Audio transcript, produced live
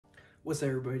What's up,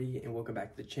 everybody, and welcome back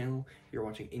to the channel. You're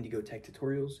watching Indigo Tech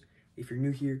Tutorials. If you're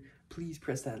new here, please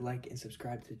press that like and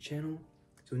subscribe to the channel.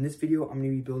 So in this video, I'm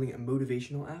going to be building a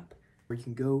motivational app where you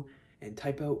can go and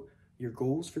type out your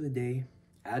goals for the day,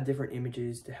 add different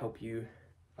images to help you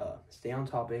stay on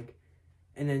topic,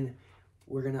 and then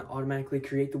we're going to automatically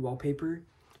create the wallpaper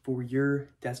for your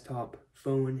desktop,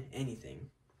 phone, anything.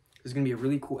 This is going to be a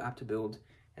really cool app to build,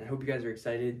 and I hope you guys are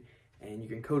excited and you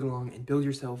can code along and build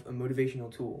yourself a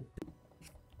motivational tool.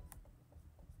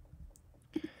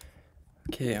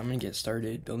 Okay, I'm gonna get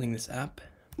started building this app.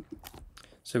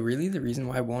 So really the reason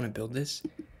why I want to build this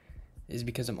is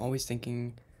because I'm always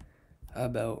thinking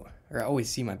about, or I always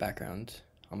see my background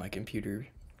on my computer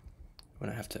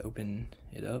when I have to open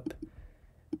it up,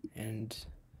 and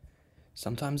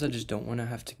sometimes I just don't want to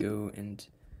have to go and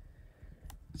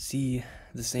see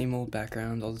the same old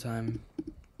background all the time,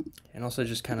 and also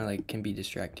just kind of like can be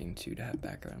distracting too to have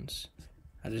backgrounds.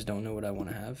 I just don't know what I want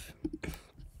to have.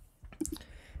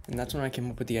 And that's when I came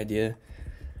up with the idea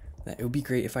that it would be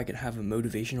great if I could have a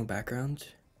motivational background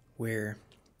where,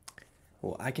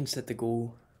 well, I can set the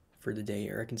goal for the day,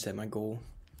 or I can set my goal,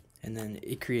 and then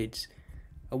it creates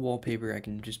a wallpaper I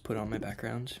can just put on my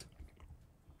background.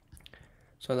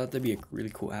 So I thought that'd be a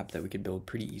really cool app that we could build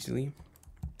pretty easily.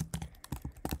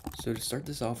 So to start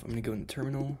this off, I'm going to go in the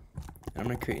terminal, and I'm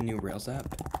going to create a new Rails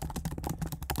app,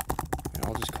 and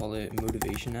I'll just call it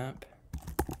Motivation App.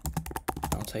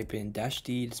 I'll type in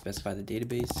 -d to specify the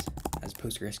database as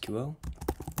PostgreSQL,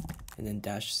 and then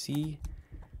 -c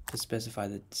to specify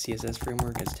the CSS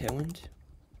framework as Tailwind.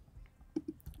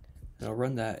 And I'll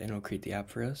run that and it'll create the app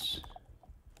for us.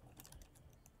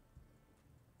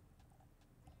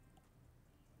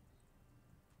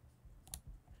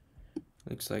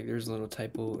 Looks like there's a little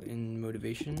typo in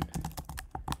motivation.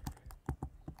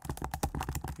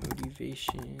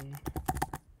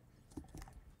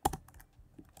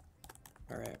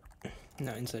 Alright,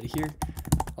 now inside of here,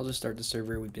 I'll just start the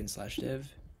server with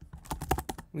bin/dev.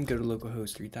 We can go to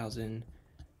localhost 3000.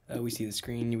 We see the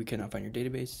screen, we cannot find your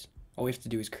database. All we have to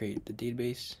do is create the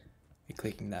database by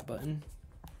clicking that button.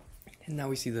 And now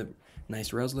we see the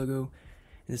nice Rails logo.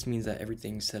 And this means that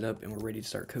everything's set up and we're ready to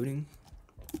start coding.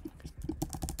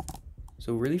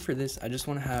 So really for this, I just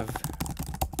want to have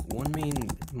one main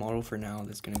model for now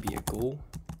that's going to be a goal.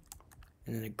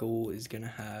 And then a goal is going to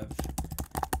have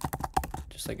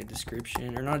just like a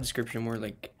description, or not a description, more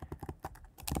like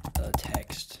a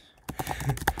text.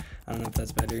 I don't know if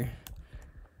that's better,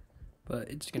 but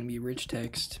it's going to be rich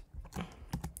text.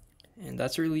 And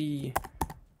that's really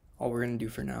all we're going to do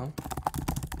for now.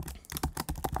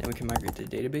 Then we can migrate to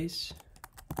the database.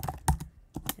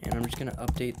 And I'm just going to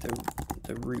update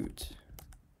the root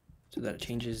so that it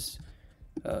changes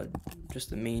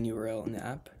just the main URL in the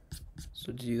app.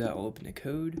 So to do that, I'll open the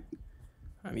code.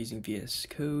 I'm using VS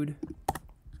Code.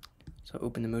 So I'll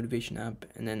open the motivation app,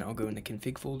 and then I'll go in the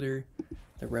config folder,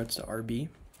 the routes to RB.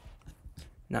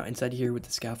 Now inside here with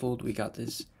the scaffold, we got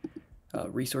this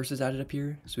resources added up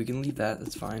here, so we can leave that,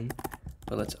 that's fine.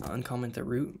 But let's uncomment the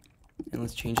root, and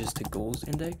let's change this to goals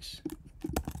index.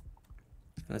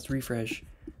 And let's refresh.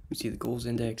 We see the goals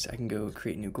index. I can go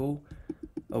create a new goal.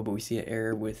 Oh, but we see an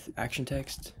error with action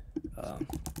text.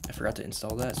 I forgot to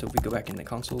install that, so if we go back in the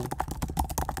console,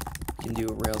 we can do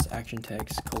a Rails action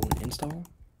text :install.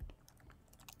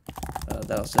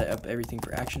 That'll set up everything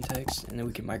for action text, and then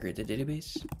we can migrate the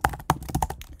database.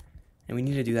 And we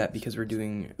need to do that because we're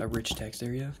doing a rich text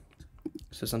area.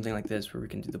 So something like this where we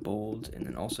can do the bold and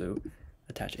then also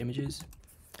attach images.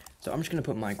 So I'm just going to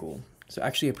put my goal. So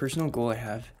actually a personal goal I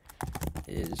have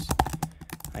is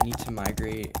I need to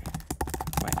migrate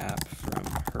my app from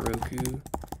Heroku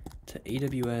to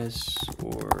AWS,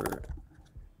 or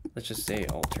let's just say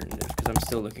alternative, because I'm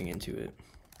still looking into it.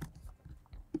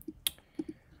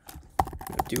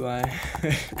 Do I?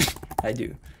 I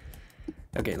do.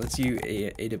 Okay, let's use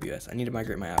AWS. I need to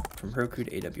migrate my app from Heroku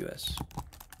to AWS.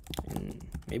 And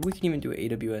maybe we can even do an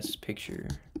AWS picture,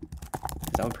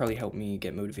 because that would probably help me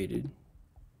get motivated.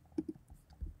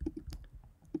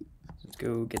 Let's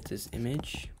go get this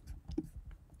image,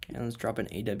 and let's drop an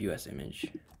AWS image.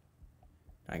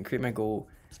 I can create my goal,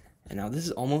 and now this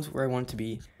is almost where I want it to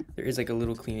be. There is like a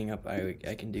little cleaning up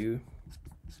I can do.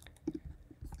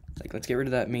 Like, let's get rid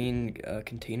of that main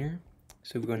container.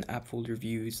 So if we go in app folder,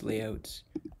 views, layouts,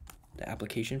 the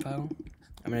application file,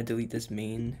 I'm going to delete this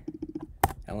main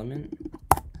element.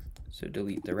 So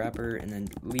delete the wrapper and then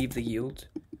leave the yield.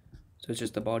 So it's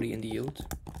just the body and the yield.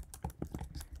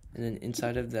 And then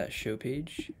inside of that show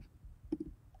page,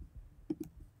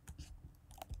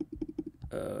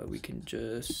 we can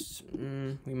just,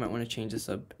 we might want to change this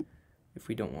up if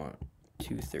we don't want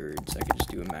 2/3. I could just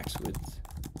do a max width.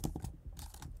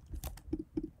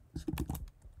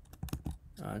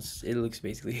 It looks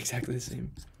basically exactly the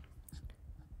same.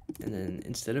 And then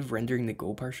instead of rendering the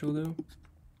goal partial though,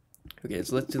 okay,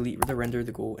 so let's delete the render of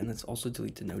the goal, and let's also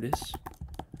delete the notice.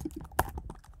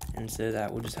 And instead of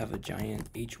that, we'll just have a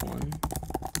giant H1.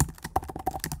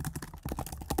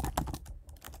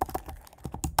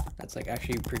 That's like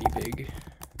actually pretty big.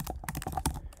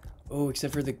 Oh,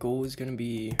 except for the goal is gonna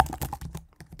be,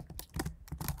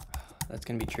 that's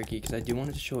gonna be tricky because I do want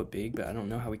it to show it big, but I don't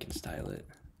know how we can style it.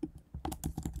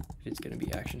 If it's gonna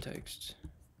be action text.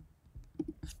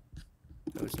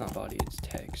 Oh, it's not body, it's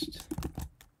text.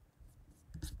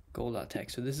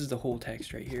 Goal.text. So this is the whole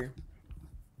text right here.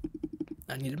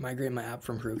 I need to migrate my app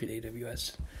from Heroku to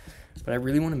AWS, but I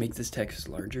really want to make this text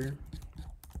larger.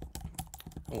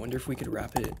 I wonder if we could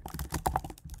wrap it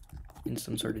in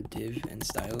some sort of div and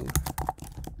style.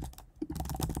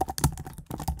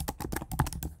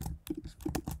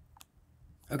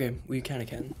 Okay, we kind of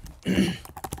can.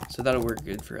 So that'll work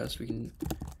good for us. We can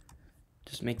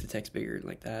just make the text bigger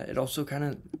like that. It also kind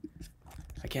of,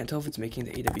 I can't tell if it's making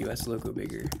the AWS logo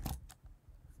bigger.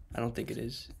 I don't think it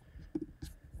is.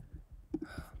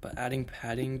 But adding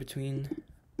padding between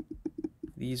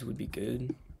these would be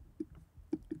good.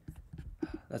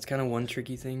 That's kind of one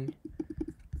tricky thing.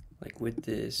 Like with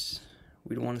this,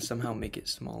 we'd want to somehow make it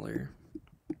smaller.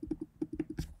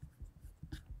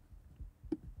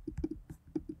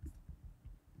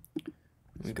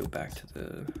 Let me go back to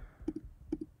the,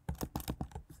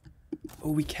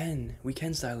 oh, we can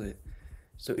style it.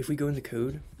 So if we go into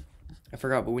code, I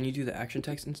forgot, but when you do the action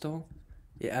text install,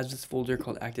 it adds this folder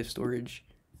called active storage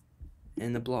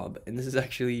and the blob. And this is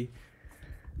actually,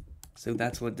 so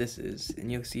that's what this is.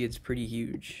 And you'll see it's pretty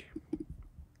huge.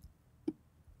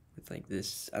 It's like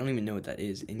this, I don't even know what that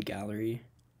is, in gallery.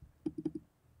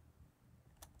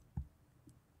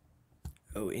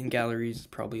 Oh, in galleries,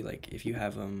 probably like if you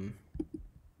have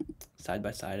side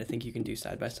by side, I think you can do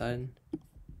side by side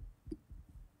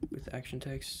with action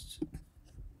text.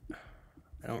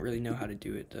 I don't really know how to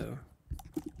do it though.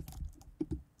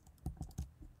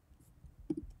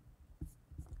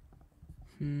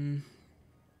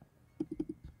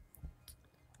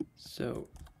 So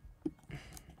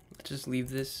let's just leave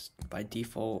this by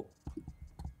default.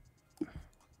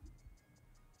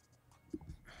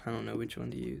 I don't know which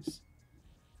one to use.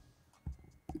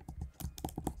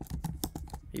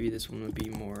 Maybe this one would be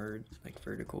more like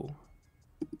vertical.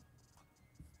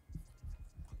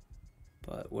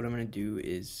 But what I'm gonna do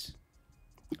is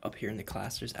up here in the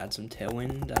class just add some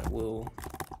tailwind that will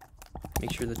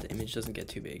make sure that the image doesn't get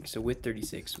too big. So width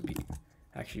 36 would be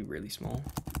actually really small.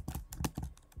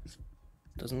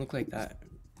 Doesn't look like that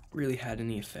really had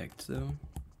any effect though.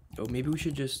 Oh, maybe we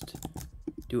should just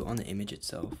do it on the image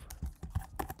itself.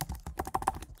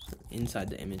 So inside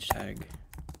the image tag.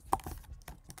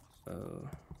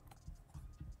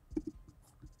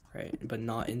 Right, but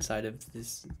not inside of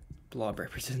this blob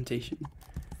representation.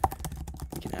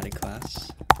 We can add a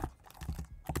class.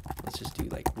 Let's just do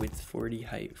like width 40,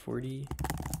 height 40,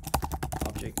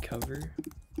 object cover.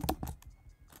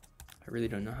 I really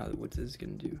don't know what this is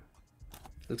gonna do.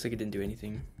 It looks like it didn't do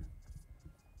anything.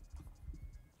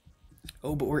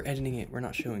 Oh, but we're editing it, we're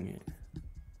not showing it.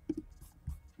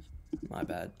 My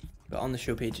bad. But on the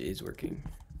show page it is working.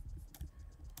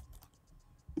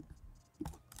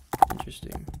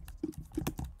 Interesting.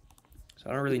 So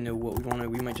I don't really know what we want to,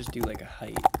 we might just do like a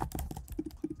height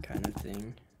kind of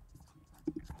thing.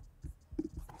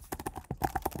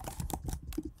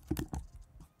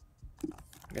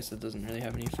 I guess that doesn't really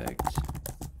have any effect.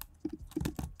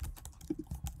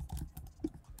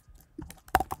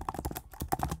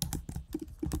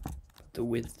 But the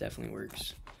width definitely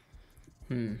works.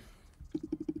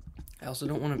 I also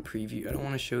don't want to preview, I don't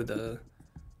want to show the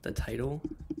title.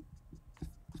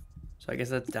 So I guess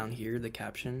that's down here, the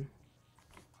caption.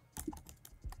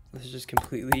 Let's just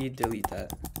completely delete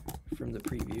that from the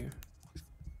preview.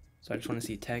 So I just want to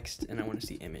see text and I want to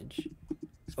see image.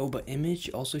 Oh, but image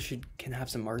also can have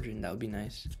some margin. That would be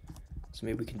nice. So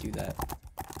maybe we can do that.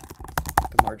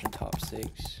 The margin top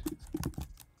 6.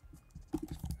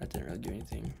 That didn't really do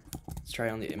anything. Let's try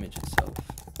on the image itself.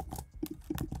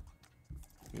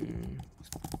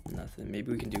 Nothing.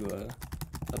 Maybe we can do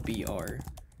a BR.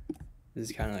 This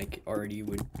is kind of like already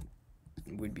would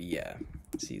be, yeah.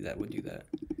 See, that would do that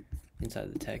inside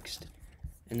of the text.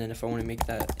 And then if I want to make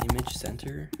that image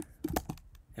center,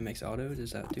 MX Auto,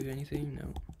 does that do anything?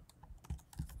 No.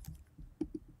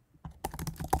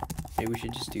 Maybe we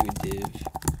should just do a div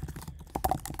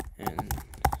and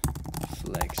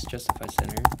flex justify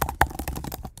center.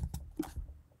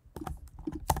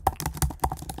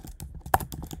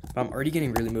 But I'm already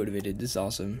getting really motivated. This is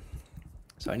awesome.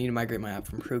 So I need to migrate my app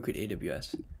from Procode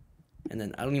AWS. And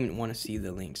then I don't even want to see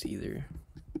the links either.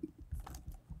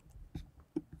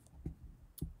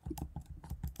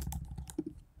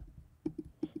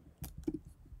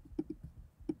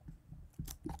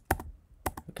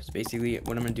 Because basically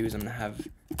what I'm going to do is I'm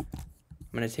going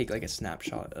to take like a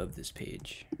snapshot of this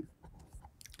page.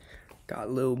 Got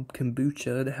a little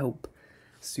kombucha to help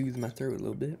soothe my throat a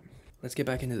little bit. Let's get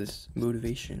back into this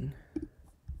motivation.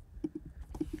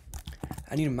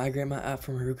 I need to migrate my app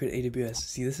from Heroku to AWS.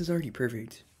 See, this is already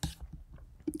perfect.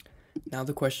 Now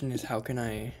the question is, how can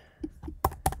I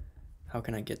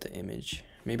get the image?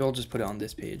 Maybe I'll just put it on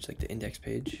this page, like the index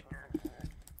page.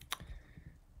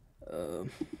 So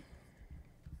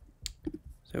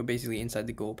basically inside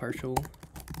the goal partial,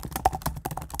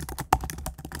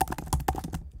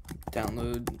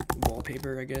 download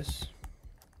wallpaper, I guess.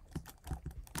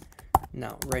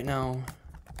 Now, right now,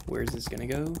 where is this gonna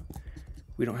go?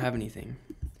 We don't have anything.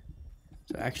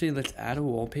 So actually, let's add a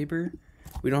wallpaper.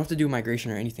 We don't have to do a migration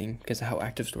or anything because of how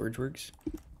active storage works.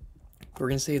 We're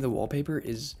gonna say the wallpaper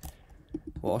is,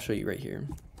 well, I'll show you right here.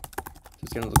 So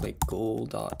it's gonna look like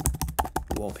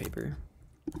goal.wallpaper.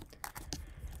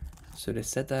 So to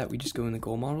set that, we just go in the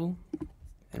goal model,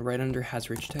 and right under has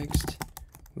rich text,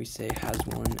 we say has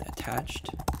one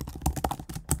attached,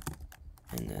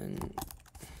 and then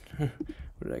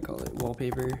what did I call it?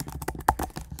 Wallpaper.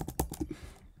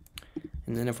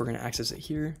 And then if we're gonna access it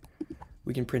here,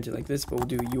 we can print it like this, but we'll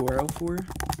do a URL for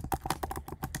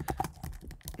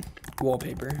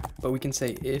wallpaper. But we can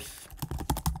say if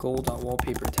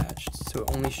goal.wallpaper attached, so it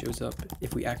only shows up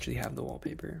if we actually have the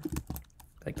wallpaper,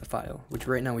 like the file, which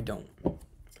right now we don't.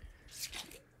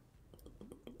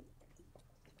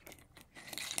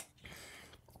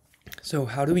 So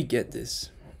how do we get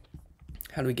this?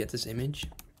 How do we get this image?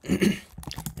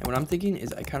 And what I'm thinking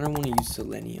is I kind of want to use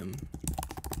Selenium.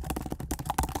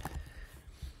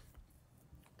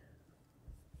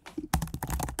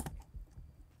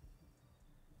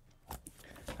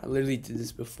 I literally did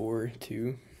this before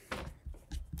too.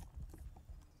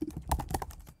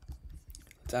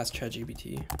 Let's ask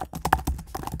ChatGPT.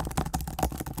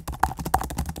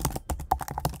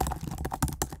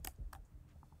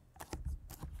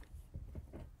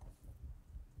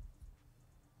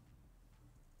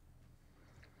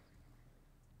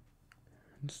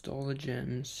 Install the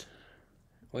gems.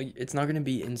 Well, it's not going to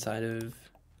be inside of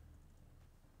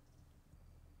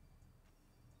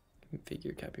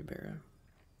configure Capybara.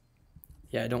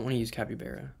 Yeah, I don't want to use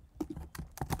Capybara.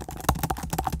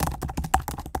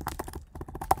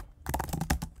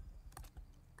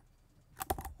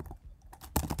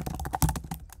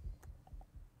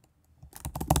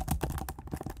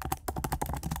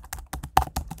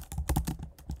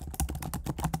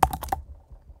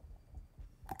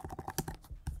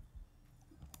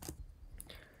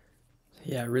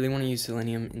 Yeah, I really want to use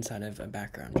Selenium inside of a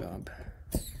background job.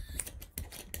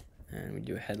 And we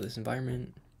do a headless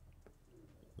environment.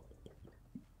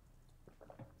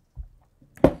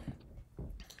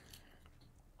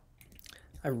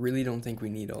 I really don't think we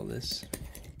need all this.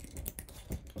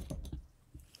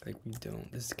 Like, we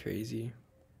don't. This is crazy.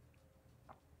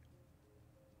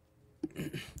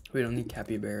 We don't need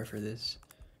Capybara for this.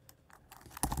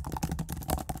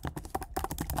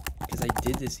 Because I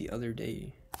did this the other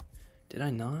day. Did I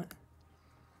not?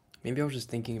 Maybe I was just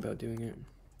thinking about doing it.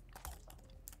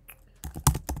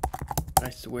 But I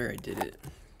swear I did it.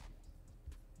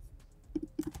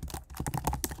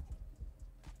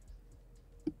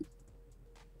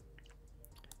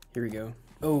 Here we go.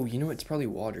 Oh, you know what? It's probably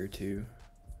water too.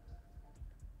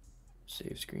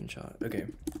 Save screenshot. Okay.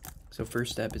 So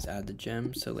first step is add the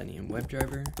gem, Selenium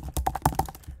WebDriver.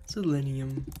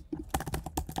 Selenium.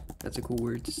 That's a cool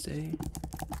word to say.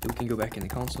 Then we can go back in the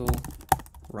console,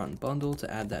 run bundle to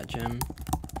add that gem.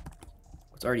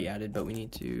 It's already added, but we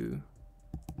need to...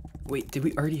 Wait, did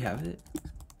we already have it?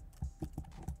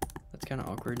 That's kind of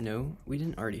awkward. No, we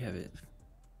didn't already have it.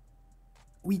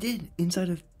 We did, inside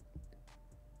of...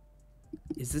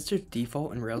 Is this just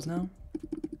default in Rails now?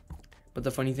 But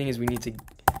the funny thing is we need to...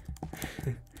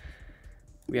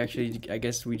 we actually, I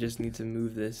guess we just need to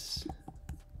move this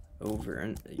over.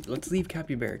 And let's leave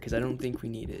Capybara, because I don't think we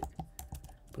need it.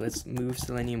 But let's move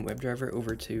Selenium WebDriver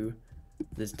over to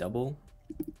this double.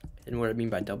 And what I mean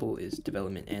by double is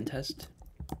development and test.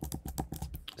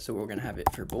 So we're going to have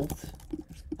it for both.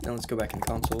 Now let's go back in the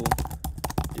console,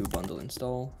 do a bundle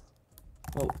install.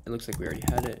 Oh, it looks like we already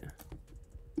had it.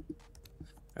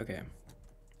 Okay.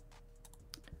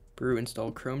 Brew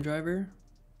install Chrome driver.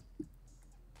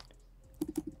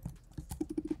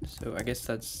 So I guess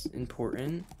that's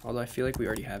important, although I feel like we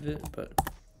already have it, but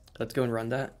Let's go and run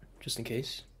that just in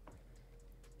case.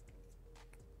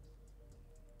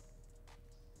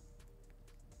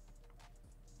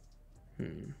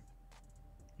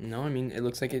 No, I mean, it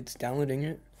looks like it's downloading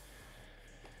it.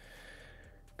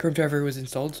 Chrome driver was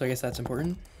installed, so I guess that's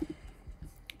important.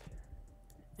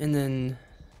 And then,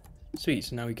 sweet,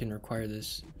 so now we can require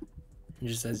this. And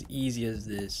just as easy as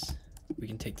this, we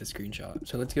can take the screenshot.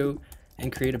 So let's go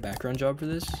and create a background job for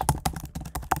this.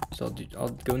 So I'll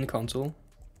go in the console,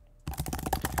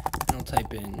 and I'll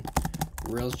type in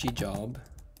railsg job,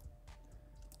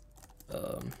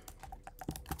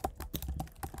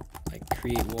 like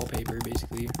create wallpaper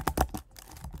basically,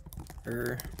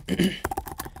 or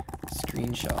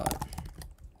screenshot.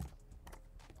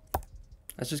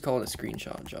 Let's just call it a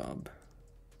screenshot job.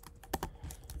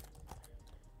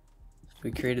 So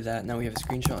we created that, now we have a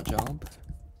screenshot job.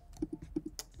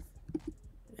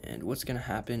 And what's gonna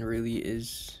happen really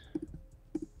is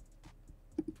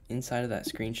inside of that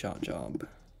screenshot job,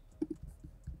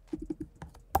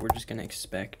 we're just gonna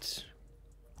expect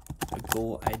a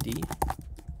goal ID.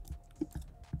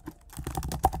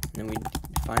 And then we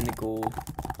define the goal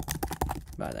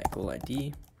by that goal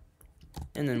ID.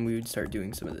 And then we would start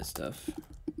doing some of this stuff.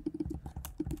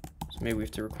 So maybe we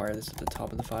have to require this at the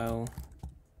top of the file.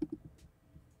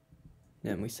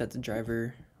 Then we set the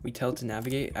driver. We tell it to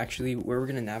navigate. Actually, where we're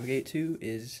gonna navigate to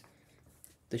is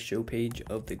the show page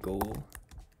of the goal.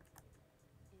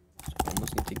 So we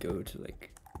almost need to go to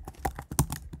like,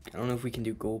 I don't know if we can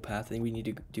do goal path. I think we need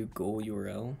to do goal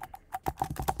URL.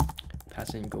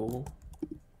 Pass in goal.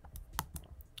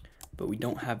 But we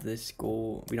don't have this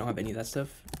goal. We don't have any of that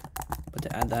stuff. But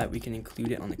to add that, we can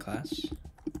include it on the class.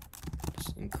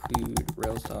 Just include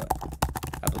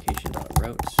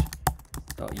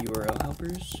rails.application.routes.url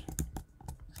helpers.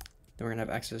 Then we're gonna have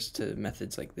access to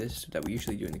methods like this that we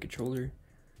usually do in the controller.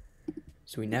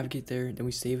 So we navigate there, then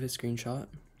we save a screenshot,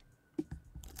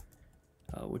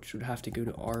 which would have to go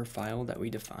to our file that we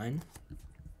define,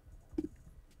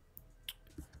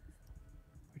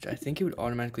 which I think it would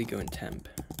automatically go in temp,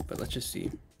 but let's just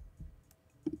see.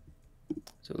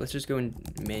 So let's just go and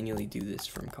manually do this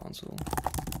from console.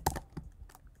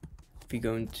 If we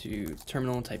go into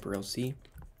terminal and type Rails C,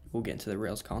 we'll get into the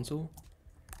Rails console,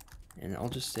 and I'll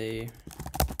just say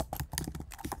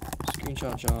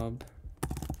screenshot job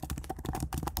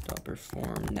dot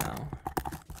perform now,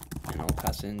 and I'll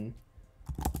pass in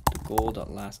the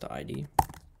goal.last.id.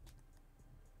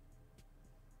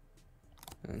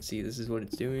 And see, this is what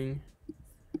it's doing.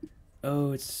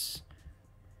 Oh, it's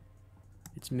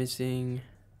missing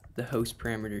the host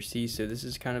parameter C, so this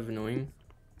is kind of annoying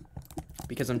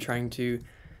because I'm trying to,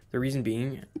 the reason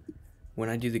being, when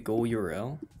I do the goal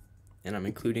URL and I'm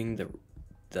including the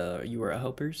URL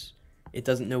helpers, it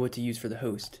doesn't know what to use for the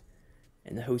host,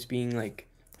 and the host being like,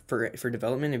 for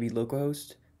development it'd be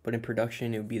localhost, but in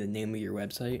production it would be the name of your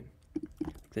website,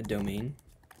 the domain.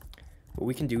 What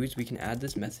we can do is we can add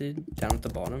this method down at the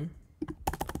bottom,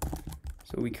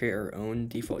 so we create our own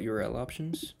default URL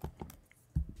options.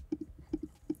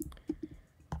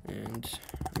 And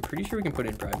I'm pretty sure we can put it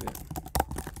in private.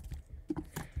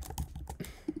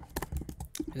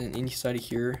 And then inside of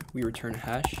here, we return a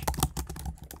hash,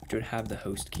 which would have the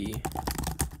host key.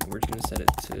 And we're just gonna set it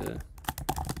to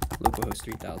localhost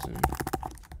 3000.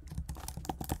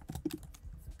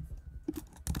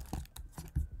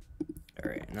 All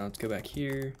right, now let's go back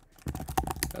here.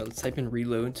 Let's type in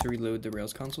reload to reload the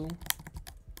Rails console.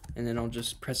 And then I'll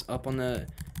just press up on the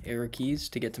arrow keys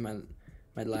to get to my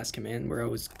last command where I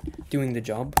was doing the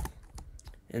job,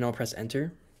 and I'll press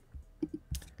enter.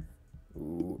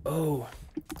 Ooh, oh,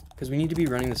 because we need to be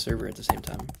running the server at the same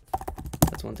time.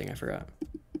 That's one thing I forgot.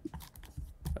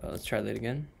 Let's try that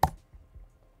again.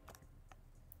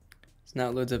 So now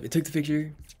it loads up. It took the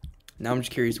picture. Now I'm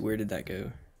just curious, where did that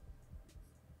go?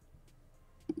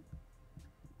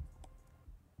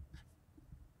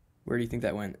 Where do you think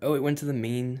that went? Oh, it went to the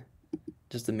main,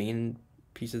 just the main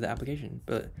piece of the application,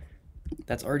 but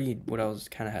that's already what I was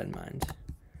kind of had in mind.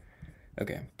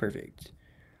 Okay, perfect.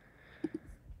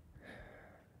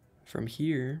 From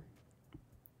here,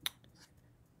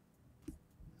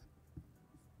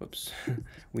 whoops,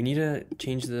 we need to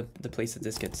change the place that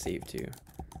this gets saved to.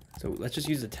 So let's just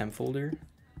use the temp folder,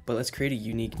 but let's create a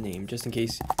unique name just in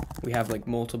case we have like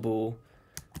multiple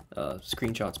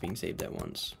screenshots being saved at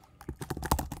once.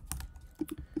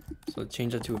 So let's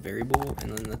change that to a variable,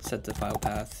 and then let's set the file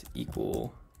path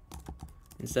equal,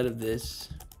 instead of this,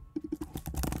 it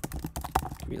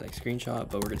could be like screenshot,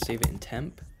 but we're gonna save it in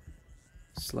temp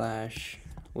slash,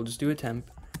 we'll just do a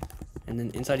temp, and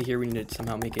then inside of here we need to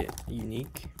somehow make it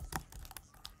unique.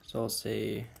 So I'll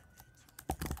say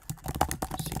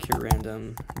secure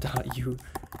random dot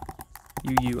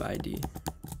uuid.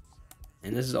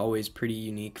 And this is always pretty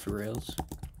unique for Rails.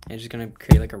 And it's just gonna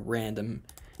create like a random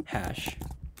hash.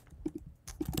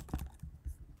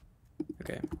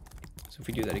 Okay, so if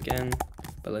we do that again,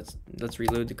 but let's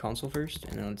reload the console first,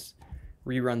 and then let's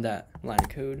rerun that line of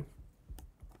code.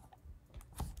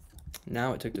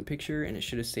 Now it took the picture and it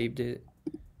should have saved it.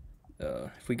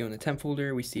 If we go in the temp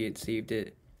folder, we see it saved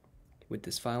it with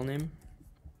this file name.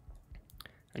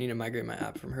 I need to migrate my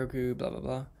app from Heroku, blah, blah,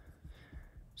 blah.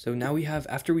 So now we have,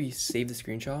 after we save the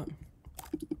screenshot,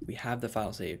 we have the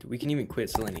file saved. We can even quit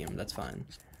Selenium, that's fine.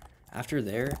 After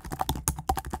there,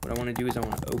 what I want to do is I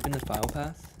want to open the file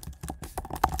path.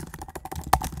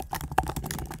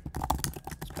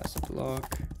 Let's pass the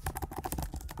block.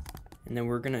 And then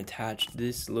we're going to attach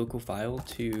this local file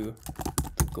to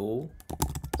the goal.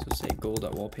 So say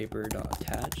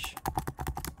goal.wallpaper.attach.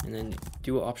 And then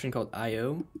do an option called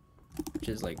IO, which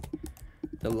is like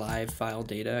the live file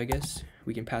data, I guess.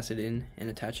 We can pass it in and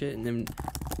attach it. And then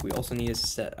we also need to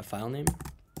set a file name.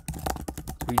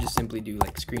 So we just simply do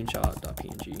like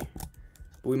screenshot.png.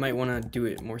 But we might want to do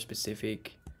it more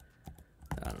specific.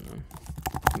 I don't know.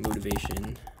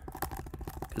 Motivation.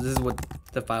 Because this is what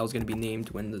the file is going to be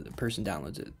named when the person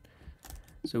downloads it.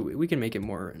 So we can make it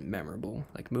more memorable,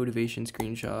 like motivation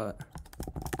screenshot,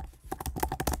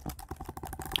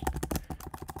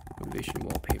 motivation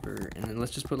wallpaper, and then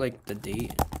let's just put like the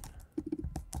date.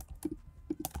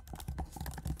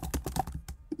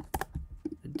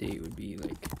 The date would be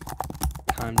like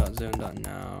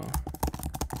time.zone.now,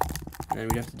 and then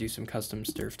we'd have to do some custom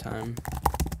stirf time.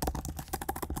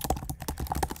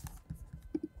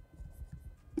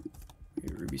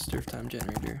 Ruby stirf time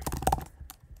generator.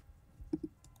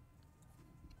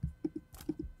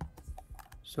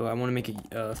 So I want to make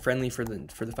it friendly for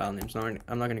the file names. So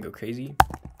I'm not gonna go crazy.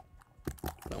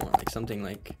 But I want like something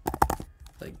like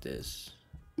this.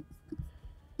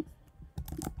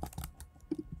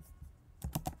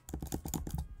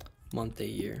 Month, day,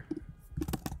 year.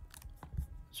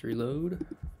 Let's reload.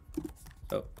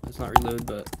 Oh, let's not reload,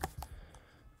 but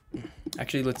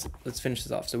actually let's finish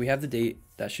this off. So we have the date.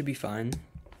 That should be fine.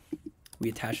 We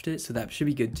attached it, so that should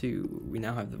be good too. We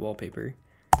now have the wallpaper.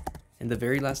 And the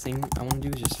very last thing I want to do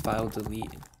is just file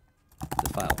delete the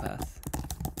file path.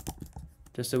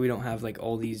 Just so we don't have like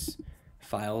all these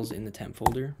files in the temp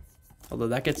folder. Although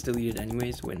that gets deleted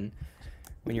anyways when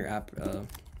your app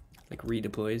like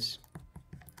redeploys.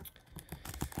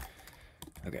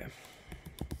 Okay.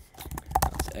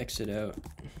 Let's exit out.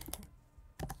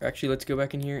 Or actually, let's go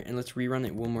back in here and let's rerun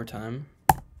it one more time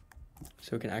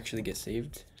so it can actually get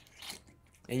saved.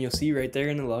 And you'll see right there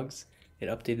in the logs, it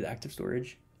updated active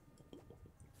storage.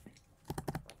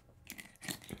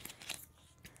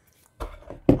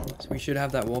 So we should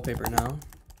have that wallpaper now.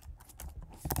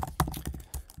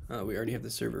 We already have the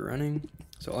server running.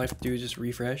 So all I have to do is just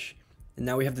refresh. And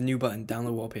now we have the new button,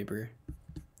 download wallpaper.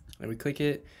 And we click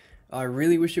it. I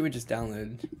really wish it would just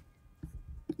download.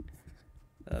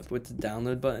 With the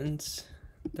download buttons,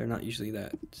 they're not usually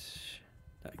that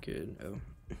good. Oh.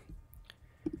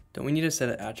 Don't we need to set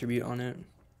an attribute on it?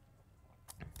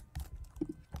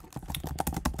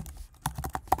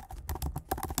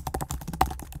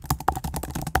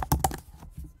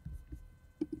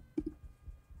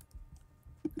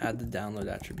 Add the download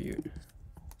attribute.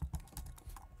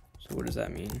 So what does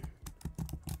that mean?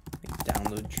 Like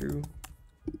download true?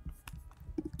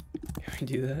 Can we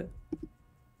do that?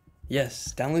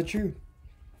 Yes, download true.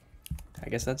 I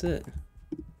guess that's it.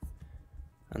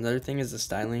 Another thing is the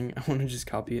styling. I want to just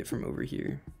copy it from over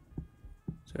here,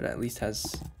 so it at least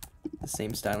has the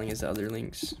same styling as the other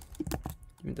links,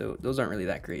 even though those aren't really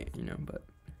that great, you know. But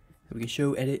we can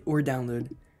show, edit, or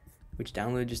download, which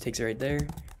download just takes it right there.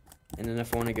 And then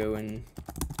if I want to go and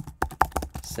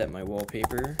set my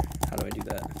wallpaper, how do I do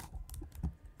that?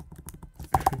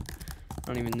 I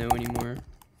don't even know anymore.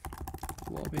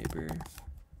 Wallpaper.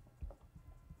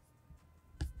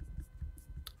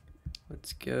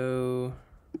 Let's go.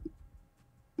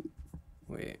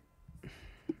 Wait.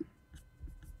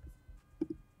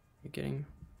 You're kidding?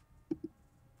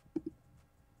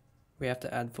 We have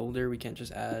to add folder. We can't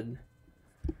just add.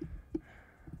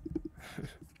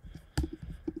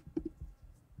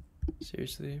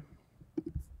 Seriously?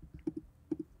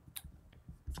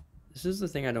 This is the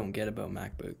thing I don't get about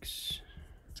MacBooks.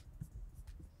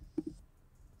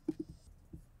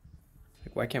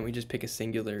 Like, why can't we just pick a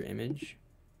singular image?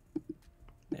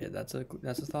 Yeah, that's a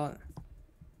thought.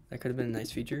 That could have been a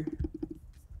nice feature.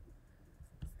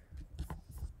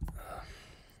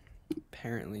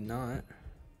 Apparently not.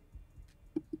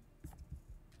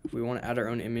 If we want to add our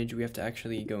own image, we have to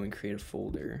actually go and create a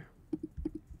folder.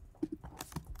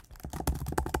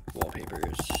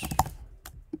 progress.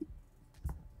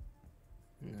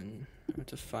 And then I have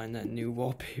to find that new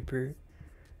wallpaper.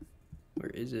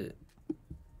 Where is it? I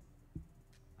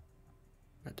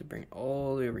have to bring it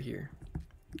all the way over here.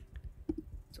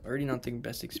 It's already not the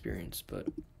best experience, but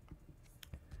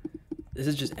this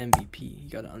is just MVP. You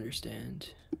gotta understand.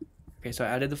 Okay, so I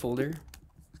added the folder.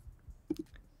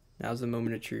 Now's the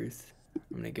moment of truth.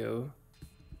 I'm gonna go.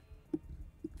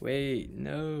 Wait,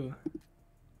 no.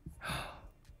 I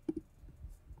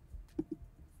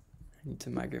need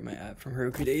to migrate my app from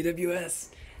Heroku to AWS.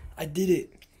 I did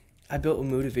it. I built a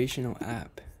motivational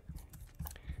app.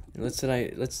 And let's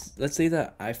say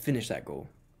that I finished that goal.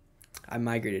 I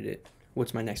migrated it.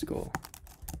 What's my next goal?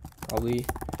 Probably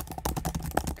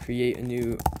create a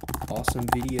new awesome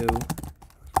video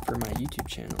for my YouTube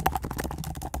channel.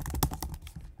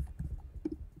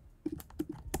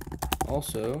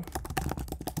 Also,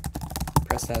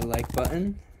 press that like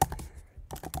button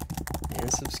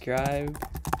and subscribe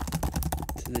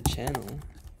to the channel.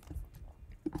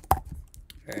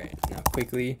 Alright, now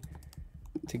quickly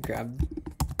to grab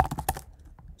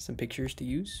some pictures to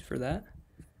use for that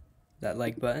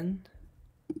like button.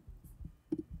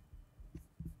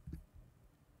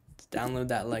 Let's download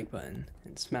that like button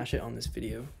and smash it on this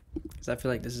video because I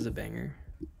feel like this is a banger.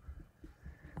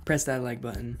 Press that like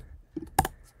button.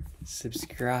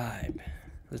 Subscribe.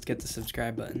 Let's get the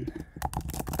subscribe button.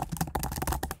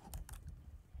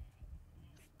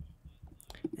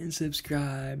 And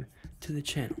subscribe to the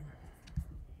channel.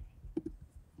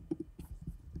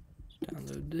 Let's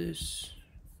download this.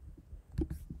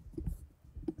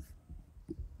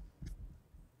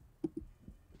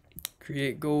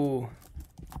 Create goal.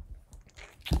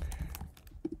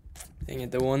 Dang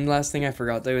it, the one last thing I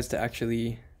forgot though is to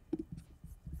actually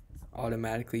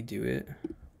automatically do it.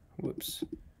 Whoops.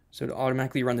 So to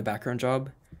automatically run the background job,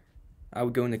 I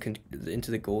would go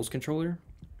into the goals controller.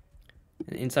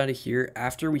 And inside of here,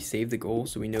 after we save the goal,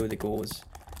 so we know the goal is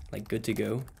like good to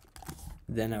go,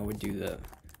 then I would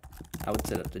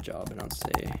set up the job and I'll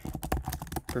say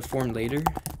perform later.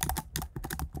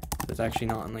 So it's actually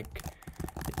not on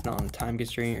it's not on a time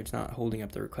constraint, or it's not holding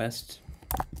up the request.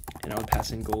 And I would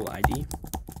pass in goal ID.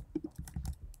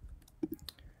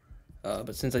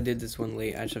 But since I did this one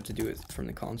late, I just have to do it from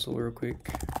the console real quick.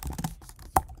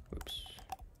 Whoops.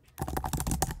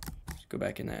 Just go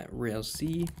back in that Rails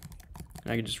C,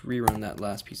 and I can just rerun that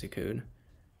last piece of code.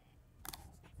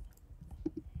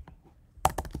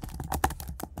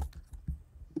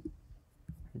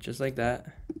 Just like that.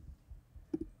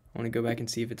 I want to go back and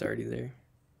see if it's already there.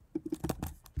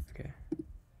 Okay.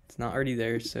 It's not already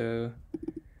there, so...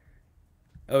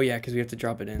 Oh yeah, because we have to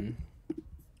drop it in.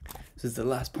 This is the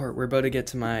last part. We're about to get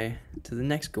to the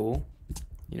next goal.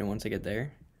 You know, once I get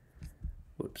there.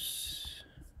 Whoops.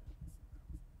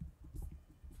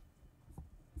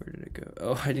 Where did it go?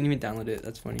 Oh, I didn't even download it.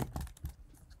 That's funny.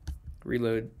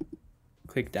 Reload.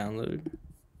 Click download.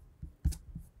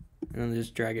 And then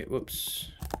just drag it.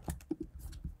 Whoops.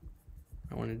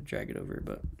 I wanted to drag it over,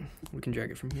 but we can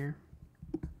drag it from here.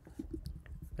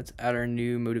 Let's add our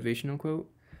new motivational quote.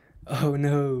 Oh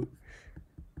no.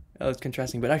 Oh, it's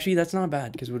contrasting, but actually that's not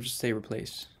bad because we'll just say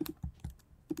replace.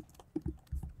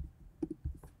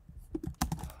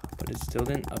 But it still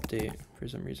didn't update for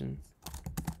some reason.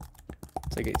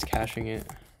 It's like it's caching it.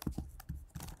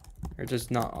 Or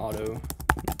just not auto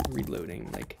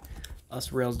reloading like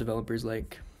us Rails developers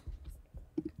like.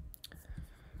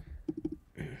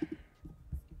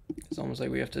 It's almost like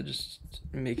we have to just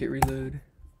make it reload.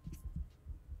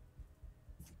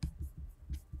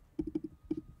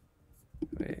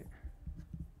 Wait.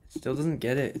 Still doesn't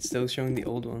get it. It's still showing the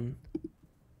old one.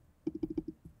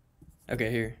 Okay,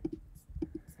 here.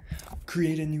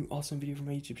 Create a new awesome video for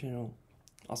my YouTube channel.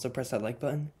 Also press that like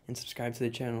button and subscribe to the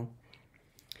channel.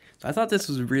 So I thought this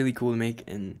was really cool to make,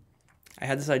 and I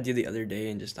had this idea the other day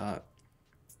and just thought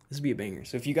this would be a banger.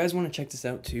 So if you guys want to check this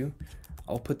out too,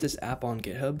 I'll put this app on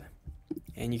GitHub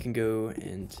and you can go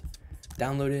and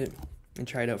download it and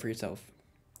try it out for yourself.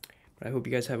 But I hope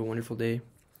you guys have a wonderful day.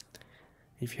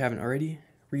 If you haven't already,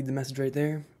 read the message right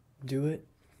there, do it,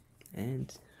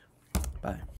 and bye.